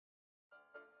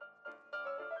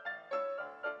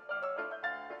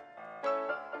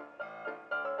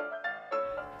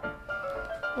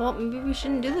Well, maybe we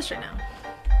shouldn't do this right now.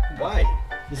 Why?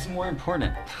 This is more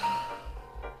important.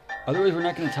 Otherwise, we're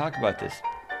not going to talk about this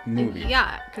movie.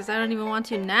 Yeah, because I don't even want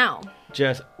to now.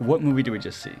 Jess, what movie did we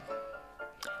just see?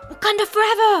 Wakanda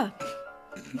Forever!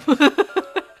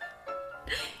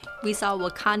 We saw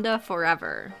Wakanda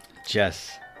Forever.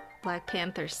 Jess. Black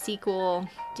Panther sequel.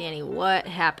 Danny, what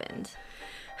happened?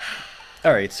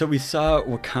 All right, so we saw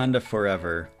Wakanda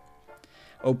Forever,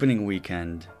 opening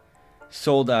weekend,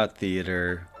 sold out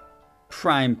theater,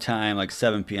 prime time, like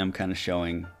 7 p.m. kind of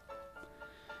showing.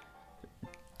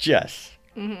 Jess.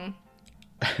 Mm-hmm.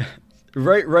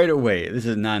 right away, this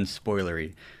is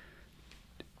non-spoilery.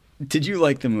 Did you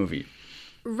like the movie?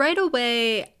 Right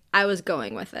away, I was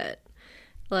going with it.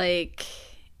 Like,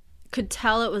 could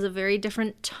tell it was a very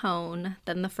different tone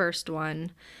than the first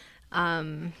one.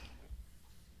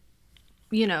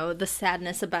 You know, the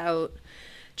sadness about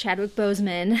Chadwick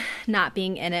Boseman not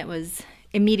being in it was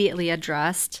immediately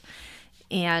addressed.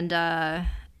 And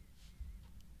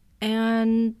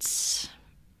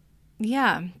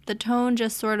yeah, the tone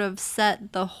just sort of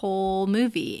set the whole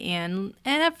movie. And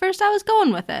at first I was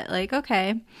going with it. Like,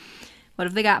 okay, what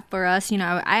have they got for us? You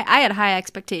know, I had high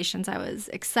expectations. I was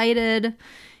excited.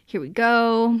 Here we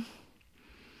go.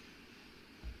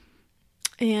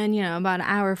 And, you know, about an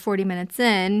hour, 40 minutes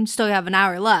in, still have an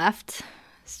hour left.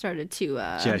 Started to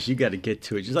Jess, you got to get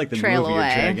to it. Just like the movie away. You're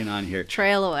dragging on here.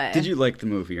 Trail away. Did you like the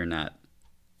movie or not?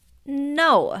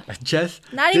 No. Jess,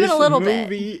 not even a little bit.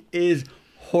 This movie is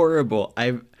horrible.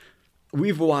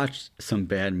 We've watched some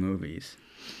bad movies.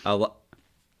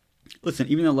 Listen,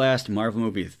 even the last Marvel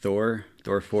movie, Thor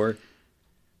 4,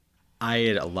 I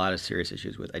had a lot of serious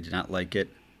issues with. I did not like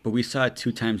it. But we saw it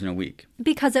 2 times in a week.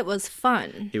 Because it was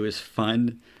fun. It was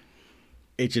fun.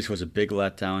 It just was a big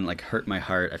letdown, like hurt my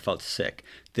heart. I felt sick.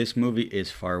 This movie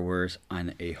is far worse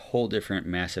on a whole different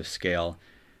massive scale.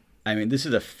 I mean, this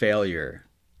is a failure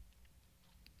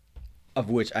of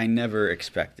which I never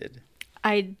expected.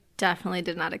 I definitely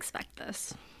did not expect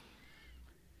this.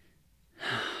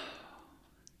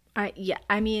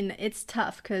 I mean, it's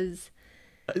tough because...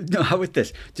 No, how about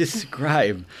this?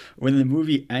 Describe when the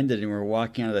movie ended and we're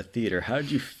walking out of the theater. How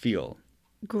did you feel?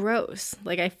 Gross.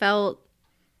 Like, I felt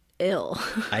ill.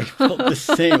 I felt the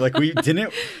same. Like, we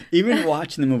didn't, even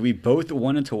watching the movie, both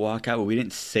wanted to walk out, but we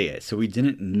didn't say it. So we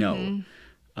didn't know.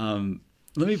 Mm-hmm.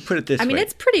 Let me put it this way. I mean,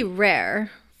 it's pretty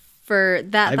rare for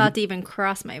that thought to even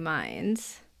cross my mind.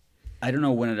 I don't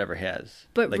know when it ever has.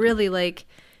 But really, like...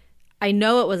 I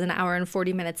know it was an hour and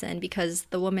 40 minutes in because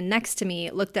the woman next to me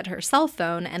looked at her cell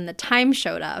phone and the time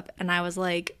showed up. And I was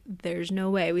like, there's no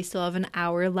way. We still have an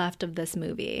hour left of this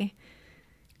movie.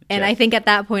 And I think at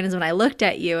that point is when I looked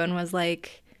at you and was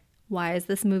like, why is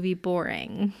this movie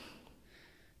boring?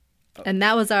 And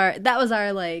that was our like... That was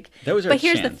our But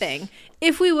here's chance. the thing.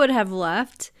 If we would have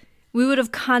left, we would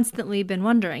have constantly been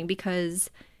wondering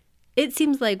because... It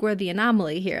seems like we're the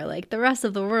anomaly here. Like, the rest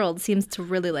of the world seems to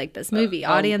really like this movie.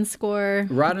 Audience score,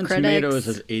 Rotten critics. Tomatoes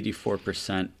is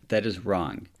 84%. That is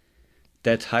wrong.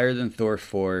 That's higher than Thor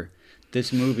 4.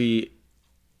 This movie,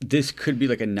 this could be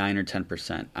like a 9 or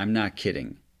 10%. I'm not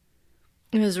kidding.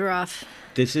 It was rough.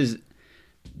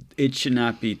 It should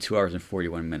not be 2 hours and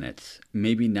 41 minutes.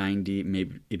 Maybe 90,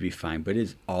 maybe it'd be fine. But it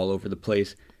is all over the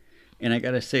place. And I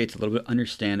got to say, it's a little bit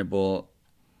understandable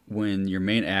when your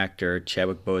main actor,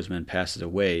 Chadwick Boseman, passes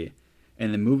away,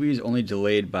 and the movie is only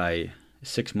delayed by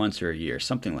 6 months or a year,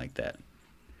 something like that.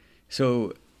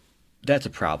 So that's a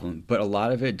problem. But a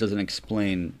lot of it doesn't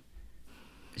explain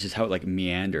just how it like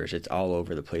meanders. It's all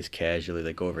over the place casually.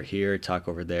 Like go over here, talk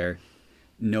over there.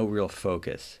 No real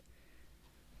focus.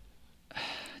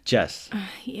 Jess.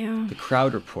 Yeah. The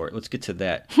crowd report. Let's get to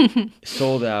that.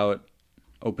 Sold out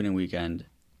opening weekend.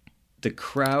 The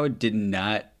crowd did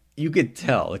not... You could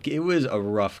tell, like it was a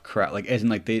rough crowd, like as in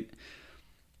like because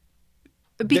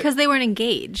they weren't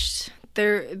engaged.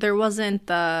 There wasn't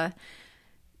the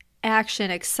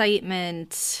action,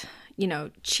 excitement, you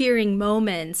know, cheering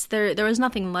moments. There was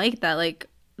nothing like that. Like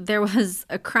there was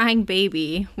a crying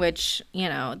baby, which you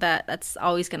know that's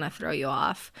always gonna throw you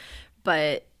off.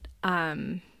 But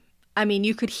I mean,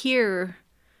 you could hear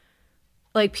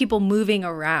like people moving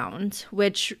around,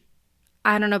 which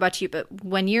I don't know about you, but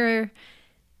when you're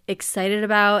excited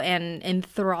about and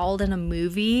enthralled in a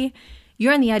movie,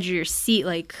 you're on the edge of your seat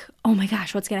like, oh my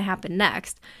gosh, what's going to happen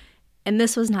next? And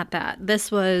this was not that.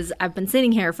 This was, I've been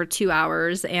sitting here for 2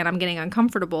 hours and I'm getting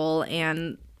uncomfortable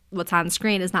and what's on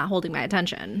screen is not holding my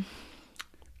attention.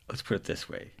 Let's put it this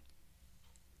way.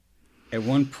 At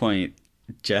one point,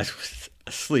 Jess was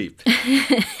asleep,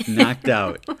 knocked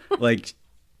out. Like,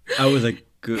 I was like,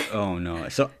 oh no.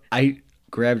 So I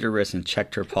grabbed her wrist and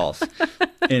checked her pulse.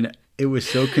 And it was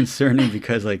so concerning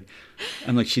because like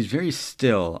I'm like, she's very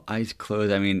still, eyes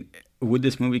closed. I mean, would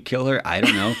this movie kill her? I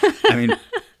don't know. I mean,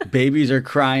 babies are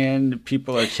crying,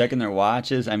 people are checking their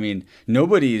watches. I mean,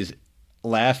 nobody's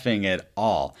laughing at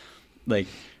all. Like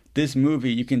this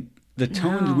movie, the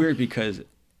tone's weird because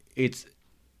it's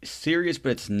serious,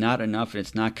 but it's not enough, and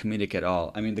it's not comedic at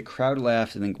all. I mean, the crowd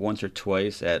laughed, I think, once or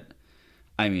twice at,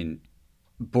 I mean,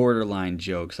 borderline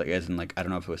jokes, like as in, like, I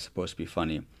don't know if it was supposed to be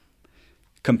funny.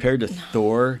 Compared to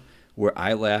Thor, where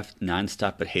I laughed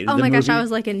nonstop but hated the movie. Oh my gosh, I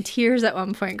was like in tears at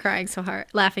one point, crying so hard,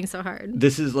 laughing so hard.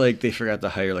 This is like they forgot to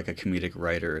hire like a comedic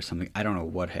writer or something. I don't know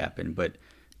what happened, but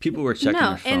people were checking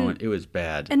their phone. It was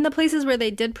bad. And the places where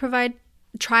they did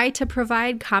try to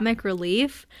provide comic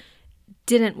relief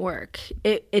didn't work.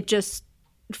 It just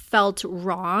felt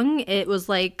wrong. It was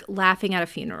like laughing at a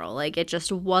funeral. Like it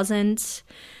just wasn't.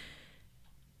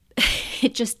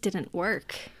 It just didn't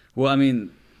work. Well, I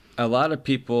mean, a lot of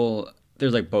people,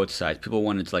 there's like both sides. People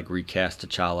wanted to like recast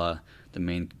T'Challa, the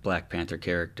main Black Panther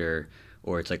character,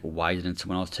 or it's like, why didn't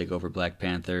someone else take over Black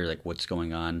Panther? Like, what's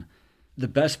going on? The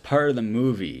best part of the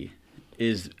movie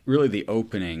is really the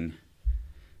opening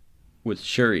with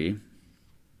Shuri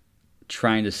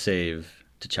trying to save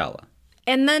T'Challa.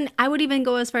 And then I would even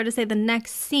go as far to say the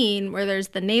next scene where there's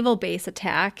the naval base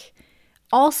attack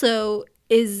also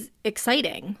is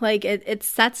exciting. Like it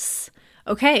sets,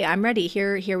 okay, I'm ready.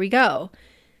 Here we go.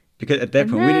 Because at that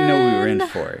point we didn't know what we were in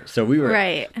for. So we were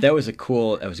right. That was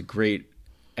a great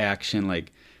action.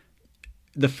 Like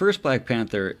the first Black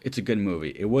Panther, it's a good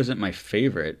movie. It wasn't my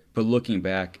favorite, but looking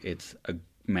back, it's a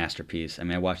masterpiece. I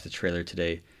mean, I watched the trailer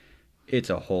today. It's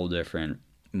a whole different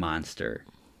monster.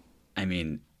 I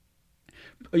mean,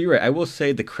 you're right. I will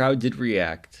say the crowd did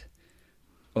react.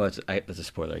 Oh, that's a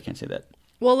spoiler. I can't say that.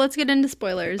 Well, let's get into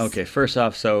spoilers. Okay, first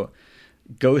off, so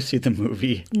go see the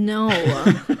movie. No.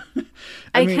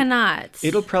 I mean, cannot.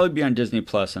 It'll probably be on Disney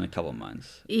Plus in a couple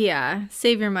months. Yeah,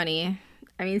 save your money.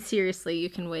 I mean, seriously, you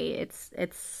can wait.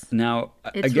 It's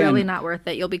again, really not worth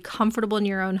it. You'll be comfortable in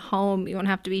your own home. You won't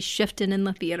have to be shifting in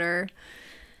the theater.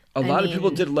 A lot of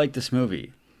people did like this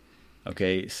movie.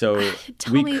 Okay, so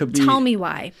tell me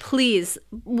why, please.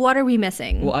 What are we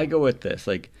missing? Well, I go with this.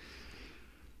 Like,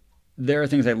 there are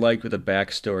things I liked with the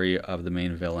backstory of the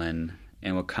main villain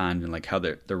and Wakanda, and like how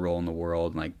their role in the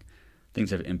world, and like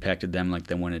things have impacted them, like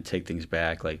they wanted to take things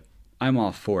back. Like, I'm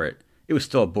all for it. It was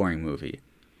still a boring movie,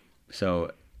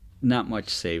 so not much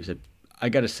saves it. I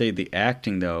got to say, the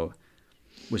acting though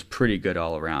was pretty good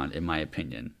all around, in my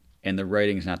opinion, and the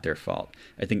writing's not their fault.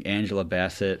 I think Angela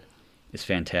Bassett is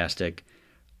fantastic.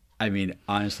 I mean,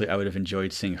 honestly, I would have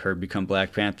enjoyed seeing her become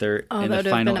Black Panther in the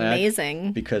final act.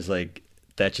 Amazing. Because like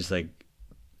that's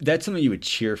something you would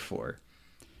cheer for.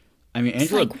 I mean,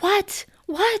 Angela, it's like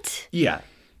what? Yeah.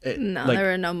 No, there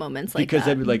were no moments like that. Because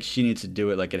I'd be like, she needs to do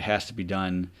it. Like, it has to be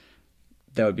done.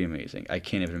 That would be amazing. I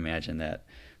can't even imagine that.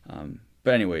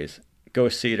 But anyways, go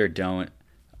see it or don't.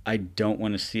 I don't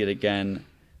want to see it again.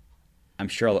 I'm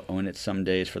sure I'll own it some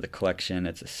days for the collection.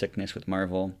 It's a sickness with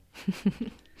Marvel.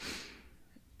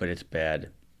 But it's bad.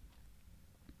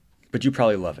 But you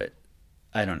probably love it.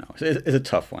 I don't know. It's a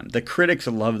tough one. The critics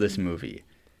love this movie.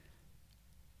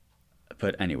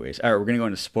 But anyways, all right, we're going to go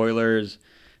into spoilers.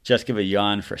 Just give a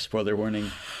yawn for a spoiler warning.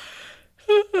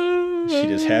 She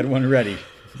just had one ready.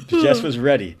 Jess was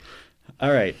ready.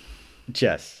 All right,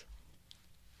 Jess.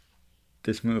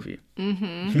 This movie.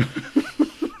 Mm-hmm.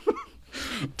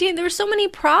 Dude, there were so many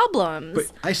problems.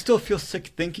 But I still feel sick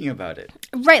thinking about it.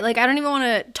 Right, like I don't even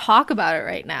want to talk about it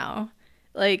right now.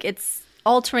 Like it's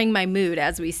altering my mood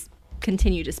as we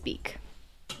continue to speak.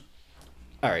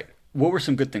 All right, what were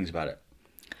some good things about it?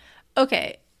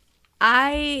 Okay,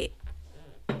 I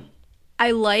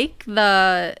like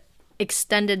the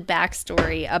extended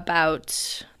backstory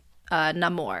about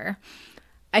Namor.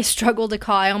 I struggle to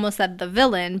call, I almost said the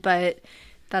villain, but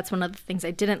that's one of the things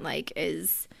I didn't like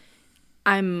is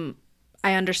I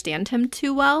understand him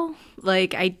too well.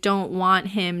 Like, I don't want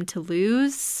him to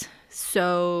lose.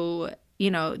 So,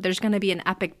 there's going to be an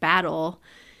epic battle.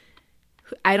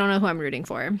 I don't know who I'm rooting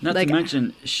for. Not to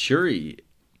mention, Shuri,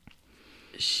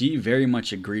 she very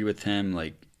much agreed with him.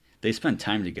 Like, they spent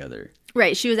time together.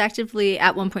 Right. She was actively,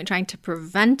 at one point, trying to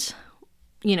prevent,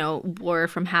 war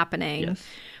from happening. Yes.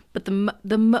 But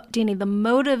Danny, the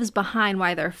motives behind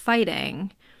why they're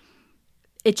fighting,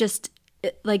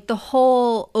 the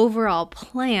whole overall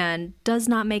plan does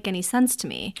not make any sense to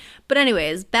me. But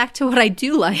anyways, back to what I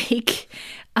do like.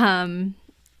 Namor's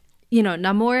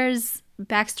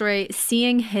backstory,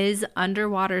 seeing his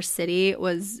underwater city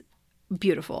was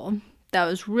beautiful. That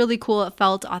was really cool. It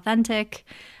felt authentic.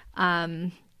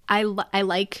 I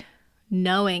like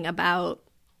knowing about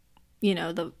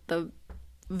the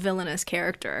villainous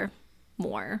character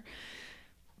more.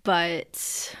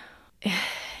 But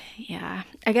yeah,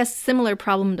 I guess similar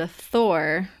problem to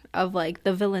Thor of like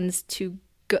the villains to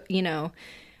go,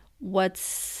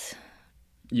 what's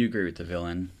You agree with the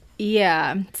villain.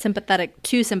 yeah,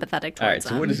 too sympathetic towards All right, so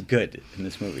them. what is good in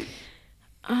this movie?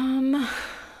 I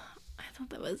thought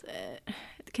that was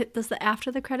it. Does the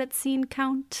after the credits scene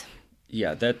count?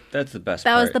 Yeah, that's the best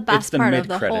That part. was the best It's part of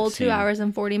the mid-credit whole scene. 2 hours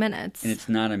and 40 minutes. And it's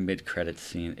not a mid-credit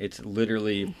scene. It's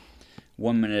literally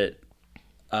 1 minute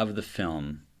of the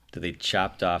film that they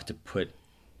chopped off to put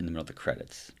in the middle of the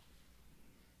credits.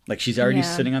 Like, she's already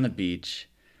Yeah. sitting on the beach.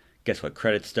 Guess what?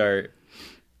 Credits start.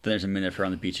 Then there's a minute of her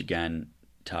on the beach again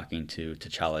talking to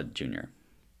T'Challa Jr.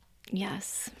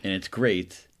 Yes. And it's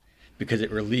great because it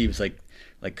relieves, like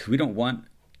we don't want,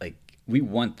 we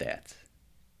want that.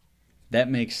 That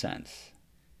makes sense.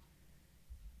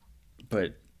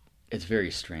 But it's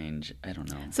very strange. I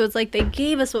don't know. So it's like they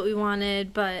gave us what we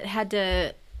wanted, but had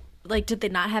to, like, did they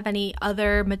not have any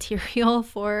other material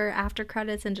for after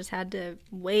credits and just had to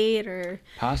wait, or?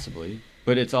 Possibly.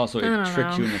 But it's also, I don't it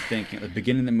tricks you know. into thinking. At the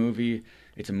beginning of the movie,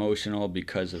 it's emotional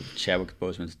because of Chadwick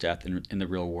Boseman's death in the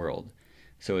real world.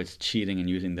 So it's cheating and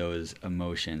using those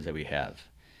emotions that we have.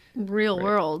 Real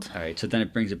world. All right, so then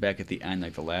it brings it back at the end,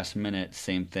 like the last minute,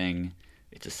 same thing.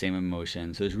 It's the same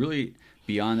emotion. So there's really,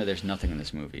 beyond that, there's nothing in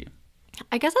this movie.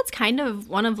 I guess that's kind of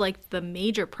one of like the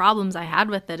major problems I had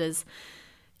with it is,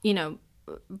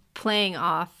 playing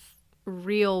off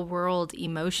real world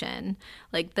emotion.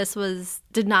 Like this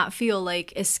did not feel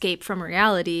like escape from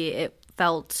reality. It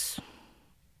felt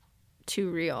too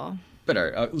real. But all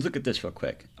right, look at this real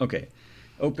quick. Okay,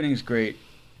 opening's great.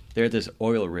 They're at this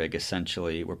oil rig,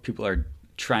 essentially, where people are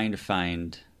trying to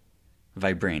find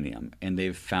vibranium, and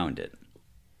they've found it,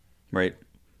 right?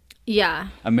 Yeah.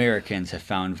 Americans have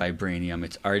found vibranium.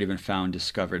 It's already been found,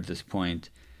 discovered at this point.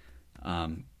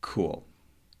 Cool.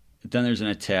 Then there's an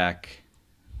attack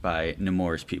by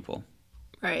Namor's people.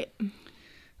 Right.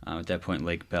 At that point,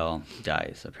 Lake Bell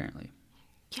dies, apparently.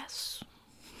 Yes.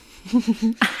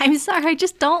 I'm sorry. I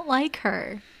just don't like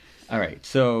her. All right,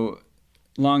 so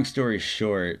long story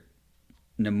short,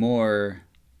 Namor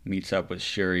meets up with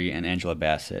Shuri and Angela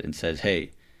Bassett and says,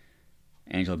 hey,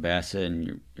 Angela Bassett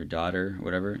and your daughter,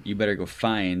 whatever, you better go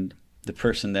find the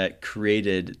person that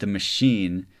created the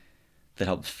machine that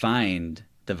helped find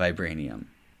the vibranium.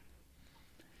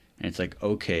 And it's like,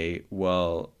 okay,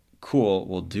 well, cool,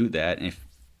 we'll do that. And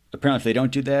apparently if they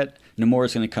don't do that, Namor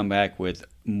is going to come back with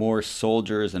more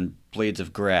soldiers and blades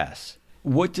of grass.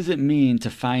 What does it mean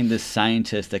to find this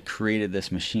scientist that created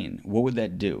this machine? What would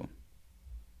that do?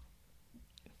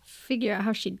 Figure out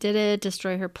how she did it,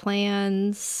 destroy her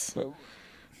plans,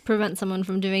 prevent someone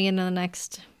from doing it in the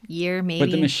next year, maybe.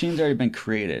 But the machine's already been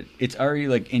created. It's already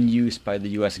in use by the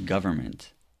U.S.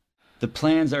 government. The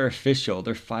plans are official.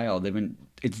 They're filed.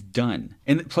 It's done.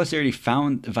 And plus, they already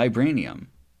found vibranium.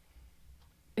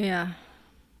 Yeah.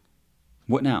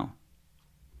 What now?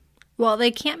 Well,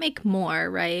 they can't make more,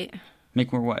 right?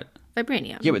 Make more what?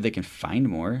 Vibranium. Yeah, but they can find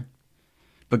more.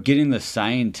 But getting the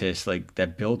scientists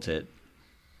that built it,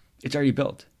 it's already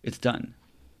built. It's done.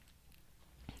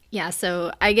 Yeah,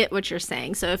 so I get what you're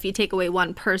saying. So if you take away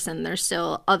one person, there's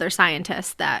still other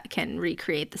scientists that can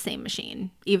recreate the same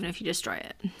machine, even if you destroy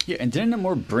it. Yeah, and didn't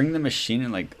Namor bring the machine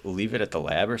and leave it at the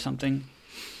lab or something?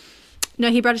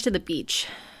 No, he brought it to the beach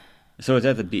So it's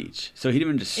at the beach. So he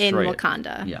didn't even destroy in it.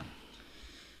 Wakanda. Yeah.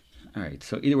 All right.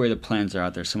 So either way, the plans are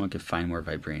out there. Someone could find more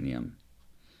vibranium.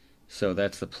 So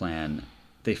that's the plan.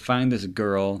 They find this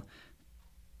girl,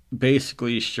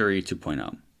 basically Shuri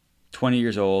 2.0, 20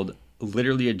 years old,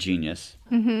 literally a genius.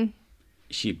 Mm-hmm.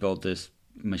 She built this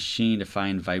machine to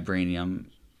find vibranium.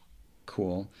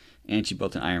 Cool. And she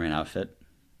built an Iron Man outfit.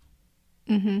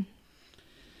 Mm-hmm.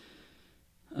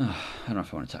 I don't know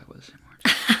if I want to talk about this anymore.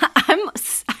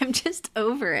 I'm just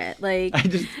over it.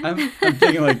 I'm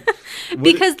thinking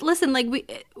because listen,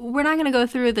 we're not gonna go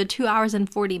through the 2 hours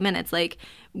and 40 minutes.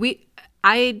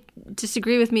 I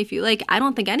disagree with me if you like. I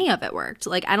don't think any of it worked.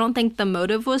 I don't think the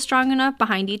motive was strong enough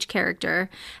behind each character.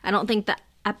 I don't think the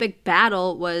epic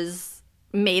battle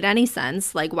made any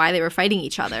sense. Why they were fighting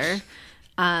each other.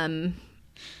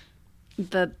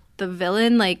 The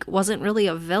villain wasn't really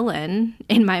a villain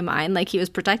in my mind. He was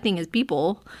protecting his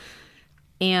people.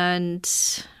 And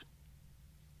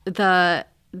the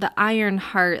Iron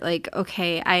Heart,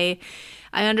 okay, I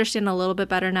understand a little bit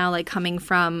better now, coming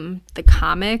from the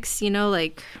comics,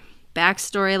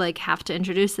 backstory, have to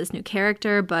introduce this new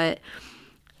character. But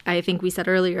I think we said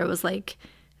earlier it was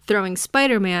throwing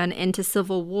Spider-Man into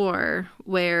Civil War,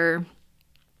 where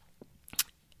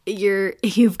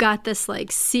you've got this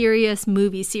like serious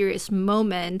movie, serious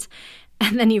moment,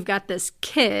 and then you've got this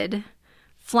kid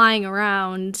flying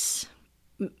around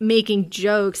making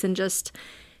jokes, and just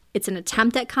it's an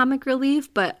attempt at comic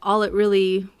relief, but all it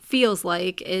really feels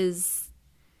like is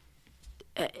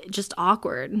just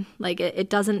awkward. Like it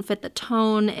doesn't fit the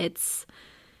tone. It's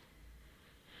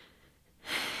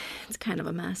kind of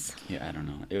a mess. Yeah, I don't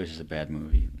know. It was just a bad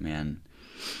movie, man.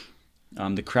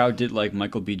 The crowd did like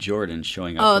Michael B. Jordan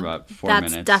showing up for about 4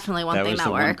 minutes. That's definitely one thing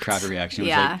that worked. One crowd reaction.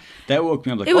 Yeah. Was like, that woke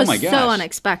me up like, it was oh my gosh. so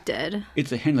unexpected.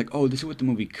 It's a hint like, oh, this is what the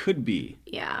movie could be.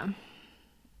 Yeah.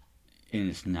 And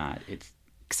it's not. It's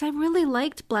because I really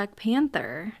liked Black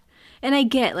Panther. And I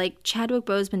get, like, Chadwick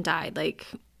Boseman died. Like,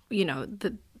 you know,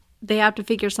 they have to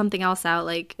figure something else out.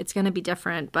 Like, it's going to be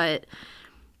different. But,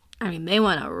 I mean, they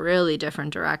went a really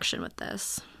different direction with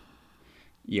this.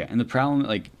 Yeah, and the problem,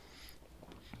 like,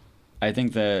 I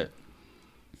think that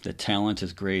the talent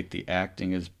is great. The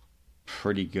acting is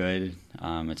pretty good.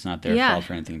 It's not their fault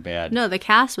for anything bad. No, the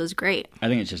cast was great. I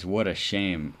think it's just what a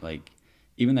shame. Like,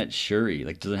 even that Shuri,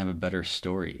 like, doesn't have a better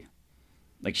story.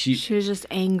 Like she was just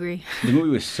angry. The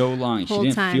movie was so long. She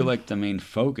didn't time. feel like the main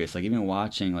focus. Like even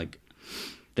watching, like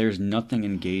there's nothing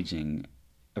engaging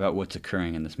about what's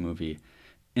occurring in this movie.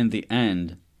 In the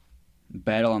end,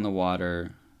 battle on the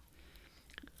water.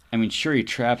 I mean, sure, he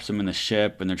traps him in the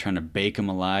ship and they're trying to bake him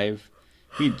alive.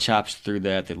 He chops through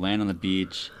that. They land on the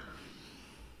beach.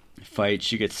 Fight.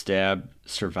 She gets stabbed.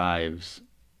 Survives.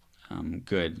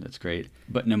 Good. That's great.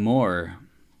 But Namor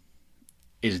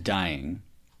is dying.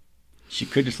 She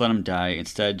could just let him die.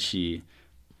 Instead, she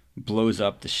blows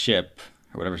up the ship,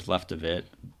 or whatever's left of it,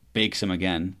 bakes him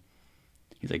again.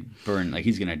 He's like burned, like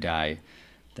he's going to die.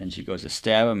 Then she goes to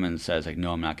stab him and says, like,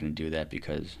 no, I'm not going to do that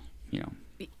because, you know,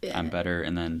 I'm better.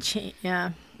 And then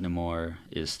Namor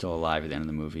is still alive at the end of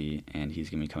the movie, and he's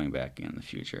going to be coming back in the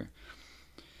future.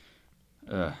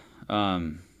 There's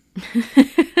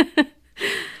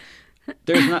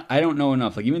not, I don't know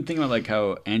enough. Like, even thinking about, like,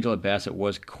 how Angela Bassett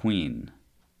was Queen.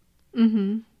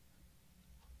 Mm-hmm.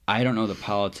 I don't know the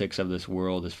politics of this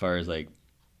world as far as like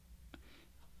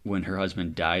when her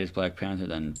husband died as Black Panther,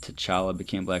 then T'Challa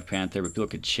became Black Panther, but people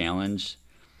could challenge.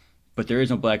 But there is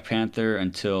no Black Panther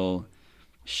until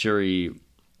Shuri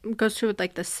goes through with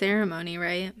like the ceremony,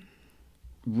 right?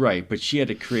 Right, but she had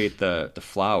to create the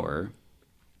flower.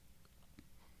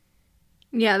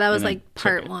 Yeah, that was like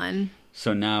part one.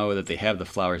 So now that they have the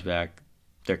flowers back,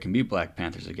 there can be Black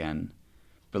Panthers again.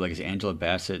 But, like, is Angela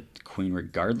Bassett Queen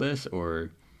regardless,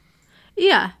 or?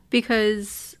 Yeah,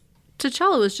 because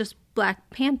T'Challa was just Black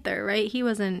Panther, right? He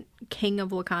wasn't King of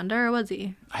Wakanda, or was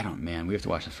he? I don't, man. We have to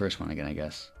watch the first one again, I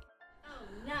guess. Oh,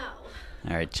 no.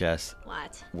 All right, Jess.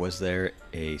 What? Was there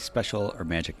a special or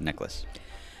magic necklace?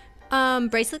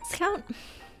 Bracelets count?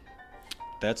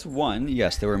 That's one.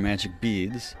 Yes, there were magic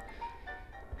beads.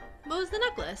 What was the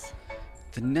necklace?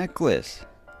 The necklace.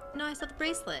 No, I saw the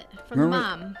bracelet from the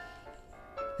mom.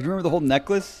 You remember the whole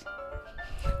necklace?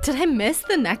 Did I miss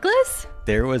the necklace?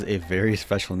 There was a very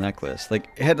special necklace. Like,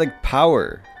 it had, like,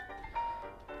 power.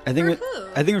 I think who?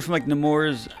 I think it was from, like,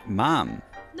 Namor's mom.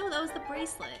 No, that was the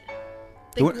bracelet.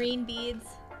 The green beads.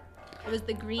 It was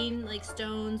the green, like,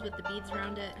 stones with the beads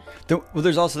around it. Well,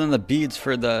 there's also then the beads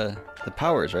for the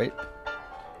powers, right?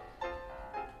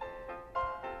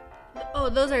 Oh,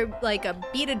 those are, like, a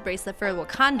beaded bracelet for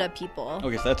Wakanda people.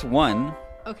 Okay, so that's one.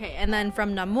 Okay, and then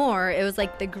from Namor, it was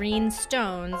like the green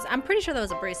stones. I'm pretty sure that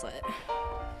was a bracelet.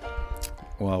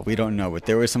 Well, we don't know, but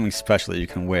there was something special that you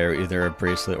can wear, either a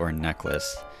bracelet or a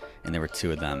necklace, and there were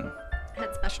two of them. It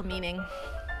had special meaning.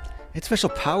 It had special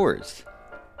powers.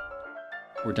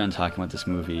 We're done talking about this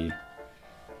movie.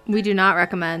 We do not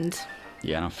recommend.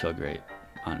 Yeah, I don't feel great,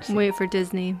 honestly. Wait for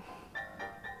Disney.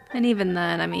 And even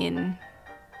then, I mean,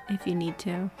 if you need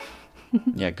to.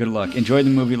 Yeah, good luck. Enjoy the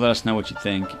movie. Let us know what you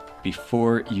think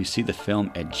before you see the film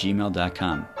at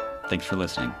gmail.com. Thanks for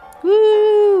listening.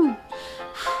 Woo!